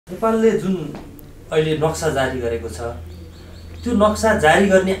नेपालले जुन अहिले नक्सा जारी गरेको छ त्यो नक्सा जारी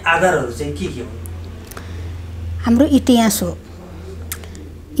गर्ने आधारहरू चाहिँ के हुन्? हाम्रो इतिहास हो।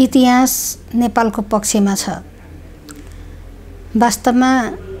 इतिहास नेपालको पक्षमा छ। वास्तवमा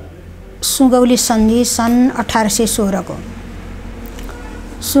सुगौली सन्धि सन् 1816 को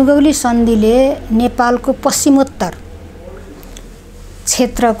सुगौली सन्धिले नेपालको पश्चिमोत्तर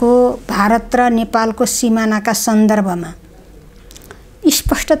क्षेत्रको भारत र नेपालको सिमानाका सन्दर्भमा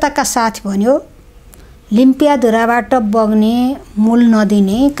स्पष्टताका साथ भन्यो लिम्पियाधुराबाट बग्ने मूल नदी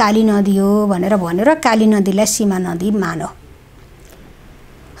नै काली नदी हो भनेर भन्यो र काली नदीलाई सीमा नदी मान्यो।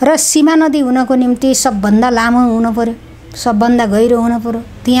 र सीमा नदी हुनको निम्ति सबभन्दा लामो हुनु पर्यो, सबभन्दा गहिरो हुनु पर्यो।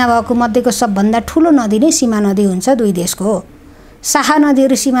 त्यहाँ भएको मध्येको सबभन्दा ठुलो नदी नै सीमा नदी हुन्छ, दुई देशको हो। शाखा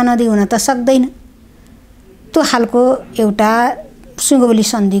नदीहरू सीमा नदी हुन त सक्दैन। त्यो खालको एउटा सुगौली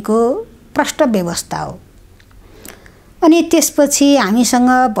सन्धिको प्रष्ट व्यवस्था हो। अनि त्यसपछि हामीसँग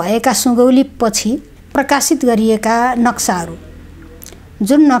भएका सुगौली पछि प्रकाशित गरिएका नक्साहरू,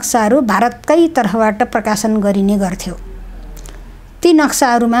 जुन नक्साहरू भारतकै तर्फबाट प्रकाशन गरिने गर्थ्यो, ती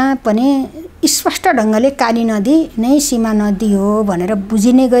नक्साहरूमा पनि स्पष्ट ढङ्गले काली नदी नै सीमा नदी हो भनेर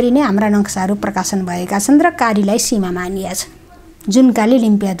बुझिने गरी नै हाम्रा नक्साहरू प्रकाशन भएका छन् र कालीलाई सीमा मानिएको छ, जुन काली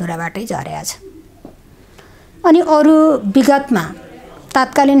लिम्पियाधुराबाटै झरेको छ। अनि अरू विगतमा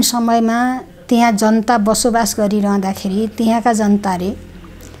तात्कालीन समयमा त्यहाँ जनता बसोबास गरिरहँदाखेरि त्यहाँका जनताले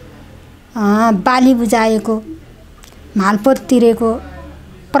बाली बुझाएको, मालपोत तिरेको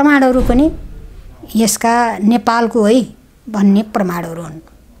प्रमाणहरू पनि यसका नेपालको है भन्ने प्रमाणहरू हुन्।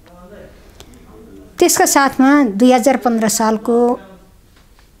 त्यसका साथमा 2015 सालको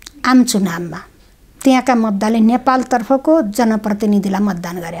आम चुनावमा त्यहाँका मतदाताले नेपालतर्फको जनप्रतिनिधिलाई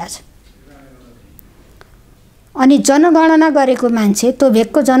मतदान गरेका छ। अनि जनगणना गरेको मान्छे, त्यो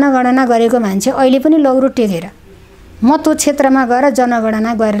भेगको जनगणना गरेको मान्छे अहिले पनि लौरो टेकेर म त्यो क्षेत्रमा गएर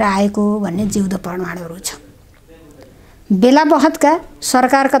जनगणना गरेर आएको भन्ने जिउँदो प्रमाणहरू छ। बेला बखतका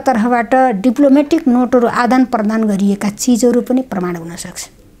सरकारका तर्फबाट डिप्लोमेटिक नोटहरू आदान प्रदान गरिएका चिजहरू पनि प्रमाण हुन सक्छ।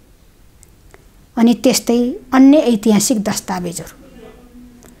 अनि त्यस्तै अन्य ऐतिहासिक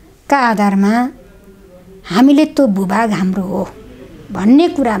दस्तावेजहरूका आधारमा हामीले त्यो भूभाग हाम्रो हो भन्ने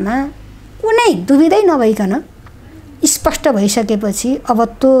कुरामा कुनै दुविधै नभइकन स्पष्ट भइसकेपछि अब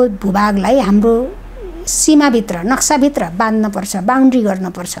त्यो भूभागलाई हाम्रो सीमाभित्र, नक्साभित्र बाँध्नुपर्छ, बाउन्ड्री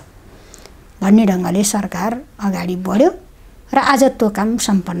गर्नुपर्छ भन्ने ढङ्गले सरकार अगाडि बढ्यो र आज त्यो काम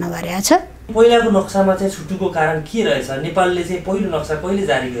सम्पन्न गरेको छ। पहिलाको नक्सामा चाहिँ छुट्नुको कारण के रहेछ? नेपालले चाहिँ पहिलो नक्सा कहिले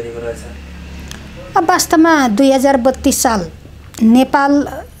जारी गरेको रहेछ? अब वास्तवमा 2032 साल नेपाल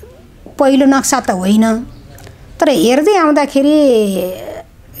पहिलो नक्सा त होइन, तर हेर्दै आउँदाखेरि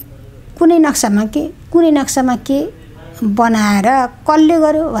कुनै नक्सामा के बनाएर कसले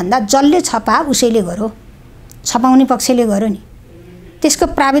गर्यो भन्दा जसले छपा उसैले गर्यो, छपाउने पक्षले गर्यो नि। त्यसको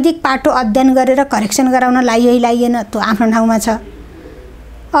प्राविधिक पाटो अध्ययन गरेर करेक्सन गराउन लाइएन, त्यो आफ्नो ठाउँमा छ।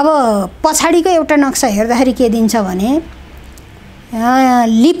 अब पछाडिको एउटा नक्सा हेर्दाखेरि के दिन्छ भने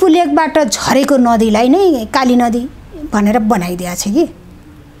लिपुलेकबाट झरेको नदीलाई नै काली नदी भनेर बनाइदिएको छ कि।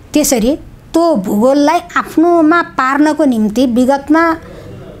 त्यसरी त्यो भूगोललाई आफ्नोमा पार्नको निम्ति विगतमा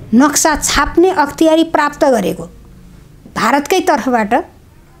नक्सा छाप्ने अख्तियारी प्राप्त गरेको भारतकै तर्फबाट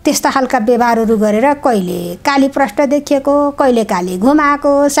त्यस्ता खालका व्यवहारहरू गरेर कहिले काली प्रष्ट देखिएको, कहिले काली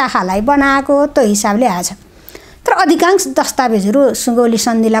घुमाएको, शाखालाई बनाएको, त्यो हिसाबले आछ। तर अधिकांश दस्तावेजहरू सुगौली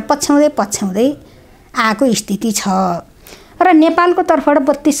सन्धिलाई पछ्याउँदै आएको स्थिति छ र नेपालको तर्फबाट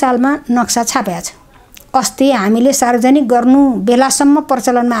 32 सालमा नक्सा छापेको छ। अस्ति हामीले सार्वजनिक गर्नु बेलासम्म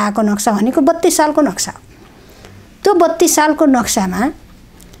प्रचलनमा आएको नक्सा भनेको 32 सालको नक्सा। त्यो 32 सालको नक्सामा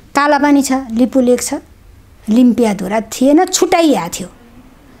कालापानी छ, लिपुलेक छ, लिम्पियाधुरा थिएन, छुटाइएको थियो।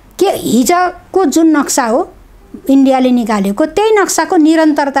 के हिजोको जुन नक्सा हो इन्डियाले निकालेको त्यही नक्साको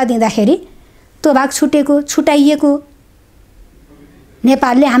निरन्तरता दिँदाखेरि त्यो भाग छुटाइएको,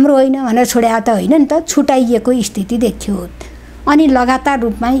 नेपालले हाम्रो होइन भनेर छोड्या त होइन नि त, छुटाइएको स्थिति देखियो। अनि लगातार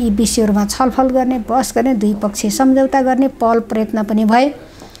रूपमा यी विषयहरूमा छलफल गर्ने, बहस गर्ने, दुई पक्ष सम्झौता गर्ने पहल प्रयत्न पनि भए।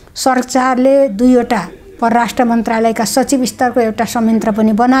 सरकारले 2वटा परराष्ट्र मन्त्रालयका सचिव स्तरको एउटा संयन्त्र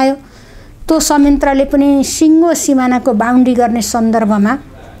पनि बनायो। त्यो संयन्त्रले पनि सिङ्गो सिमानाको बाउन्ड्री गर्ने सन्दर्भमा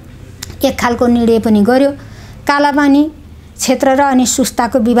एक खालको निर्णय पनि गर्यो। कालापानी क्षेत्र र अनि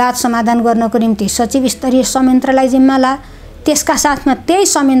सुस्ताको विवाद समाधान गर्नको निम्ति सचिव स्तरीय संयन्त्रलाई जिम्मा ला। त्यसका साथमा त्यही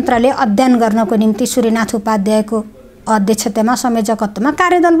संयन्त्रले अध्ययन गर्नको निम्ति सूर्यनाथ उपाध्यायको अध्यक्षतामा संयोजकत्वमा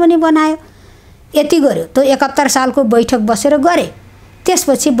कार्यदल पनि बनायो। यति गर्यो। त्यो 71 सालको बैठक बसेर गरे।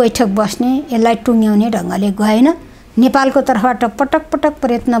 त्यसपछि बैठक बस्ने, यसलाई टुङ्ग्याउने ढङ्गले गएन। नेपालको तर्फबाट पटक पटक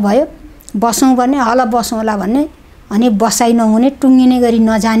प्रयत्न भयो, बसौँ भन्ने, हल बसौँला भन्ने, अनि बसाइ नहुने, टुङ्गिने गरी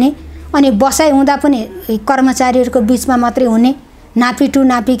नजाने, अनि बसाइ हुँदा पनि कर्मचारीहरूको बिचमा मात्रै हुने, नापी टु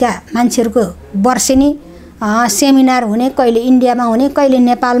नापीका मान्छेहरूको वर्षेनी सेमिनार हुने, कहिले इन्डियामा हुने, कहिले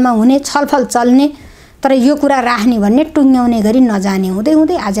नेपालमा हुने, छलफल चल्ने, तर यो कुरा राख्ने भन्ने टुङ्ग्याउने गरी नजाने हुँदै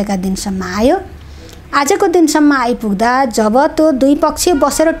हुँदै आजका दिनसम्म आयो। आजको दिनसम्म आइपुग्दा जब त्यो दुई पक्ष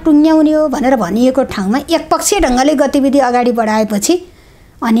बसेर टुङ्ग्याउने हो भनेर भनिएको ठाउँमा एकपक्षीय ढङ्गले गतिविधि अगाडि बढाएपछि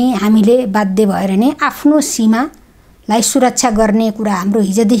अनि हामीले बाध्य भएर नै आफ्नो सीमालाई सुरक्षा गर्ने कुरा हाम्रो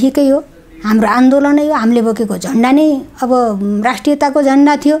हिजोदेखिकै हो, हाम्रो आन्दोलनै हो। हामीले बोकेको झन्डा नै अब राष्ट्रियताको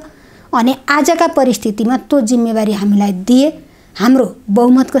झन्डा थियो। अनि आजका परिस्थितिमा त्यो जिम्मेवारी हामीलाई दिए। हाम्रो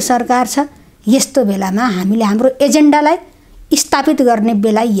बहुमतको सरकार छ। यस्तो बेलामा हामीले हाम्रो एजेन्डालाई स्थापित गर्ने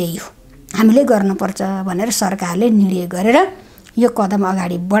बेला यही हो, हामीले गर्नुपर्छ भनेर सरकारले निर्णय गरेर यो कदम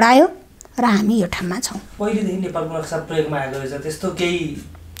अगाडि बढायो र हामी यो ठाउँमा छौँ। पहिलेदेखि नेपालको नक्सा प्रयोगमा आएको रहेछ, त्यस्तो केही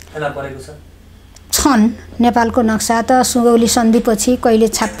फेला परेको छ? छन्। नेपालको नक्सा त सुगौली सन्धिपछि कहिले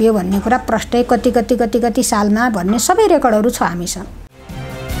छापियो भन्ने कुरा प्रष्टै कति सालमा भन्ने सबै रेकर्डहरू छ हामीसँग।